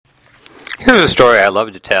Here's a story I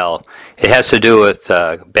love to tell. It has to do with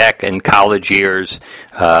back in college years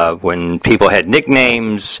when people had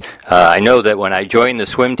nicknames. I know that when I joined the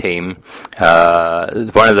swim team,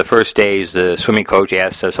 one of the first days the swimming coach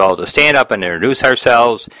asked us all to stand up and introduce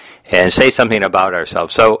ourselves and say something about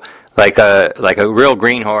ourselves. So like a real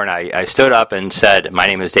greenhorn, I stood up and said, "My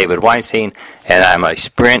name is David Weinstein, and I'm a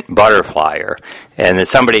sprint butterflyer." And then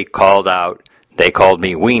somebody called out, they called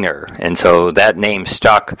me Wiener, and so that name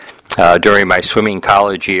stuck during my swimming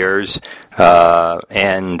college years. I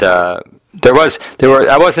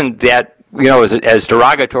wasn't that, as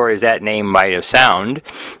derogatory as that name might have sounded.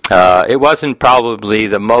 It wasn't probably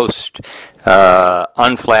the most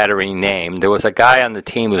unflattering name. There was a guy on the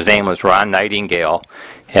team whose name was Ron Nightingale,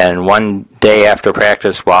 and one day after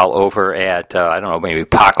practice, while over at, maybe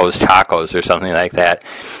Paco's Tacos or something like that,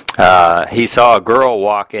 he saw a girl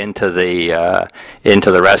walk into the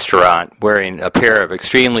restaurant wearing a pair of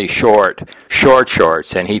extremely short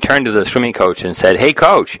shorts, and he turned to the swimming coach and said, "Hey,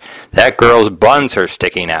 coach, that girl's buns are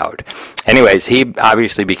sticking out." Anyways, he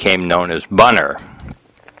obviously became known as Bunner.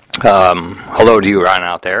 Hello to you, Ron,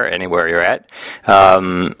 out there, anywhere you're at.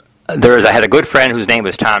 I had a good friend whose name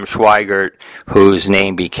was Tom Schweigert, whose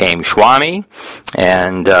name became Schwami,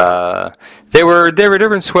 and there were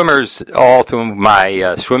different swimmers all through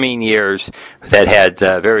my swimming years that had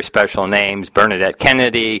very special names. Bernadette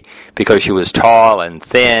Kennedy, because she was tall and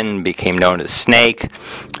thin, became known as Snake.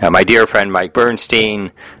 My dear friend Mike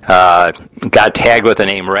Bernstein got tagged with the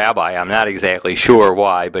name Rabbi. I'm not exactly sure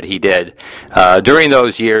why, but he did. During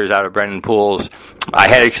those years out of Brennan Pools, I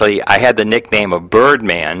had the nickname of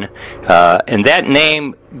Birdman, and that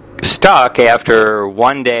name stuck after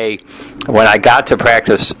one day when I got to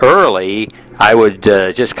practice early. I would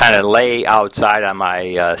just kind of lay outside on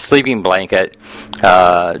my sleeping blanket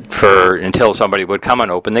until somebody would come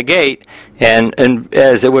and open the gate, and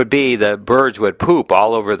as it would be, the birds would poop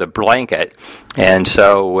all over the blanket, and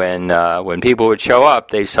so when people would show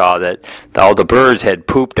up, they saw that all the birds had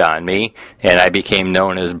pooped on me, and I became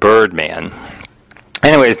known as Birdman.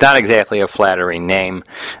 Anyway, it's not exactly a flattering name.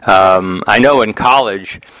 I know in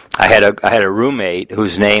college I had a roommate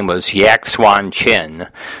whose name was Yak Swan Chin,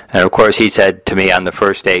 and of course he said to me on the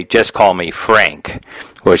first day, "Just call me Frank,"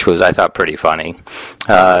 which was, I thought, pretty funny.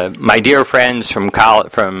 My dear friends from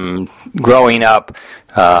growing up,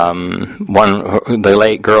 the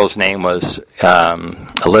late girl's name was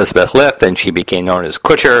Elizabeth Lith, and she became known as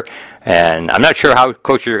Kutcher. And I'm not sure how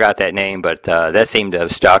Kutcher got that name, but that seemed to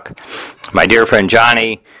have stuck. My dear friend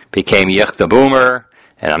Johnny became Yich the Boomer,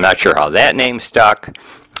 and I'm not sure how that name stuck.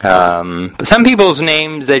 But some people's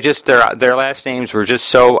names, their last names were just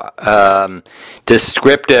so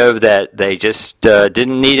descriptive that they just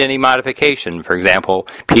didn't need any modification. For example,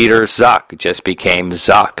 Peter Zuck just became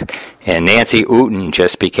Zuck, and Nancy Uten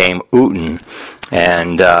just became Uten,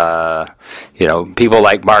 and people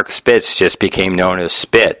like Mark Spitz just became known as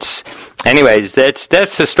Spitz. Anyways, that's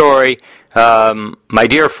the story. My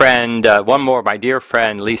dear friend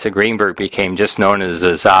Lisa Greenberg became just known as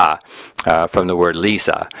Zaza from the word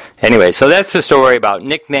Lisa. Anyway, so that's the story about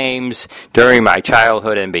nicknames during my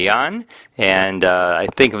childhood and beyond, and I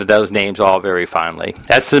think of those names all very fondly.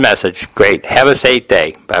 That's the message. Great. Have a safe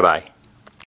day. Bye-bye.